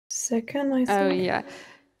second, I think. Oh, yeah.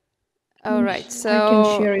 All right, so... I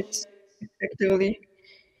can share it effectively.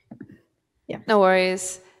 Yeah. No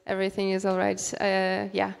worries. Everything is all right.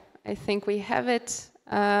 Yeah, I think we have it.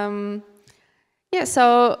 Yeah, so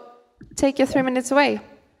take your 3 minutes away.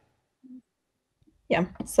 Yeah.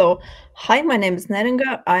 So, hi, my name is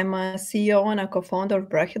Neringa. I'm a CEO and a co-founder of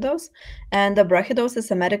Brachydose. And the Brachydose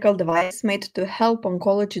is a medical device made to help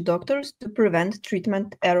oncology doctors to prevent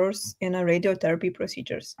treatment errors in a radiotherapy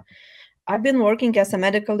procedures. I've been working as a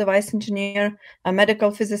medical device engineer, a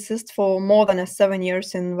medical physicist for more than 7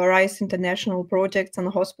 years in various international projects and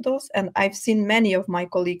hospitals, and I've seen many of my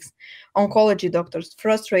colleagues, oncology doctors,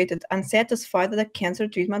 frustrated, unsatisfied with the cancer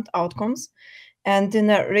treatment outcomes. And in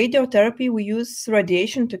radiotherapy, we use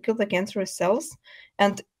radiation to kill the cancerous cells,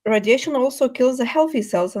 and radiation also kills the healthy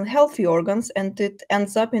cells and healthy organs, and it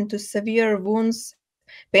ends up into severe wounds,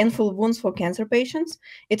 painful wounds for cancer patients.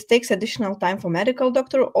 It takes additional time for medical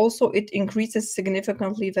doctor. Also, it increases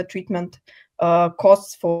significantly the treatment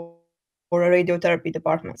costs for radiotherapy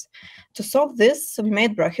departments. To solve this, we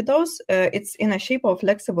made Brachydose. It's in a shape of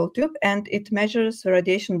flexible tube, and it measures the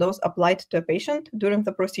radiation dose applied to a patient during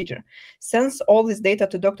the procedure, sends all this data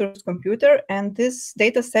to doctor's computer, and this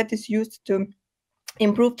data set is used to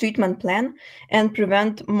improve treatment plan and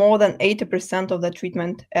prevent more than 80% of the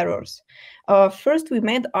treatment errors. First, we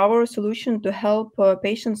made our solution to help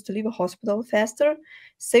patients to leave a hospital faster,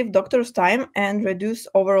 save doctors time, and reduce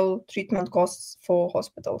overall treatment costs for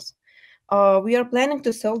hospitals. We are planning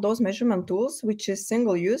to sell those measurement tools, which is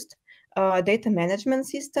single-used data management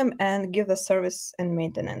system, and give the service and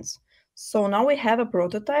maintenance. So now we have a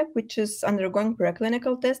prototype which is undergoing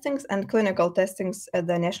preclinical testings and clinical testings at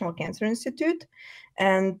the National Cancer Institute.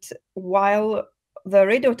 And while the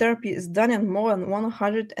radiotherapy is done in more than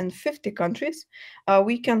 150 countries,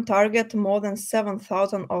 we can target more than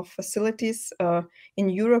 7,000 of facilities in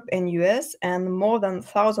Europe and US, and more than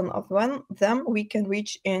 1,000 of them we can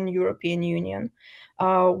reach in European Union.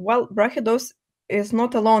 While Brachydose is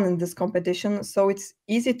not alone in this competition, so it's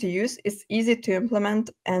easy to use, it's easy to implement,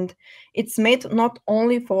 and it's made not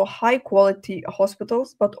only for high quality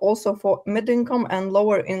hospitals, but also for mid-income and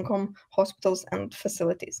lower income hospitals and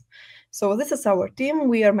facilities. So this is our team.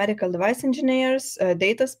 We are medical device engineers,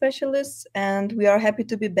 data specialists, and we are happy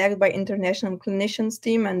to be backed by international clinicians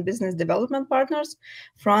team and business development partners,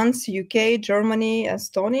 France, UK, Germany,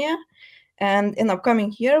 Estonia. And in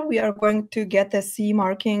upcoming year, we are going to get a CE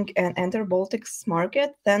marking and enter Baltics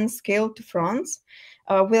market, then scale to France,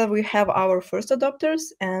 where we have our first adopters,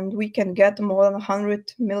 and we can get more than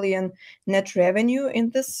 100 million net revenue in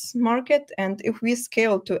this market. And if we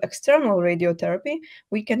scale to external radiotherapy,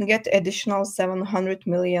 we can get additional 700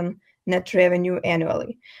 million net revenue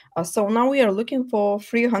annually. So now we are looking for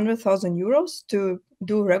 300,000 euros to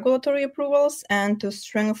do regulatory approvals and to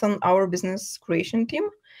strengthen our business creation team.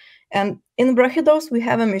 And in Brachydose, we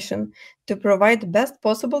have a mission to provide best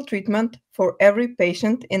possible treatment for every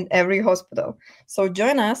patient in every hospital. So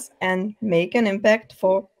join us and make an impact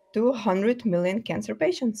for 200 million cancer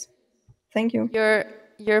patients. Thank you.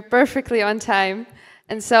 You're perfectly on time.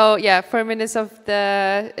 And so, yeah, 4 minutes of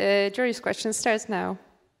the jury's question starts now.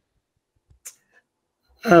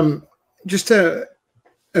 Just a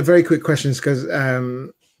very quick question, because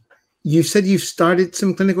you said you've started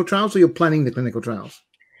some clinical trials, or you're planning the clinical trials?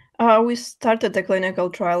 We started the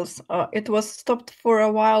clinical trials. It was stopped for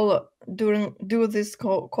a while due to this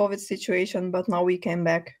COVID situation, but now we came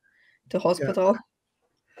back to hospital.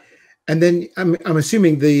 Yeah. And then I'm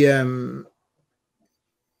assuming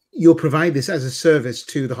you'll provide this as a service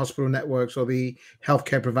to the hospital networks or the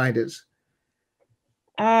healthcare providers.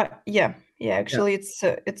 Yeah. Actually,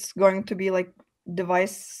 it's going to be like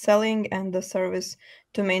device selling and the service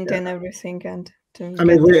to maintain everything and. I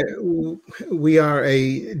mean, we are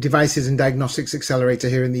a devices and diagnostics accelerator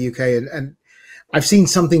here in the UK, and I've seen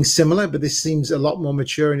something similar, but this seems a lot more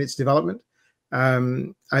mature in its development.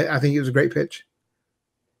 I think it was a great pitch.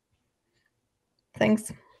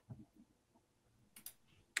 Thanks.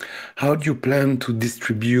 How do you plan to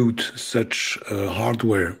distribute such a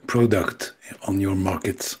hardware product on your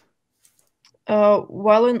markets?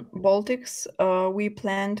 Well, in Baltics, we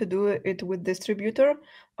plan to do it with distributor.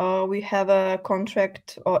 We have a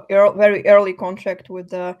contract, very early contract with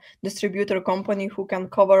the distributor company who can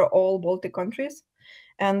cover all Baltic countries.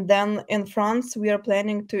 And then in France, we are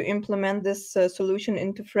planning to implement this solution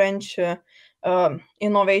into French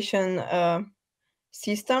innovation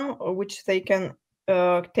system, which they can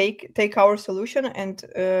take our solution and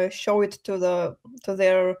show it to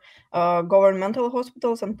their governmental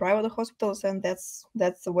hospitals and private hospitals, and that's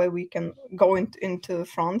the way we can go into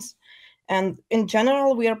France. And in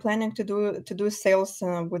general, we are planning to do sales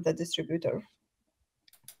with the distributor.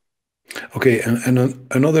 Okay, and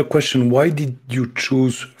another question: why did you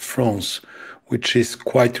choose France, which is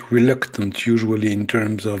quite reluctant usually in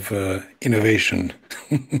terms of innovation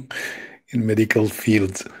in medical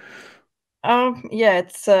fields? Yeah,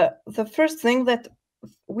 it's the first thing that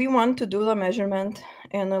we want to do the measurement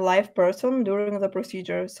in a live person during the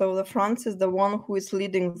procedure. So the France is the one who is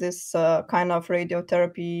leading this kind of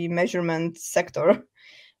radiotherapy measurement sector.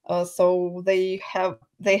 So they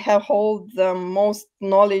have hold the most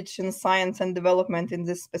knowledge in science and development in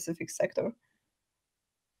this specific sector.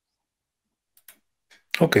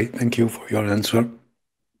 Okay, thank you for your answer.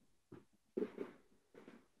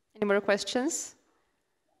 Any more questions?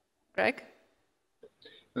 Greg?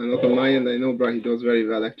 Not on my end, I know Brachydose very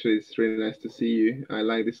well. Actually, it's really nice to see you. I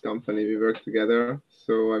like this company. We work together.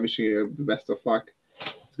 So I'm wishing you the best of luck.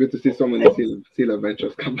 It's good to see so many C-level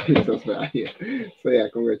ventures companies as well here. So yeah,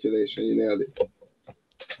 congratulations. You nailed it.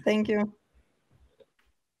 Thank you.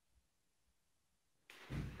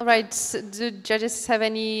 All right. Do judges have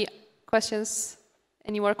any questions?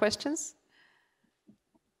 Any more questions?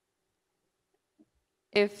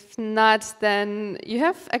 If not, then you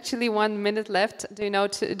have actually 1 minute left. Do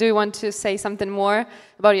you want to say something more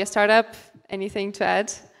about your startup? Anything to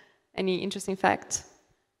add? Any interesting fact?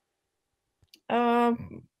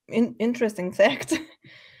 Interesting fact.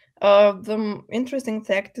 The interesting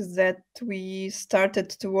fact is that we started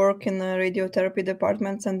to work in the radiotherapy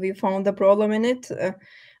departments and we found a problem in it.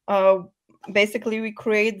 Basically, we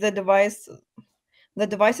create the device. The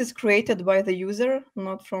device is created by the user,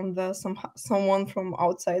 not from someone from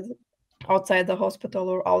outside the hospital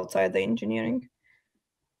or outside the engineering.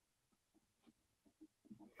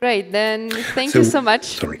 Great. Then thank you so much.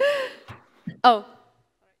 Sorry. Oh.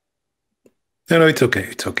 No, it's okay.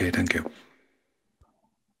 It's okay. Thank you.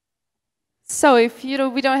 So if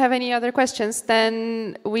we don't have any other questions,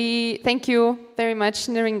 then we thank you very much,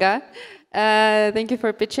 Neringa. Thank you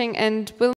for pitching, and we'll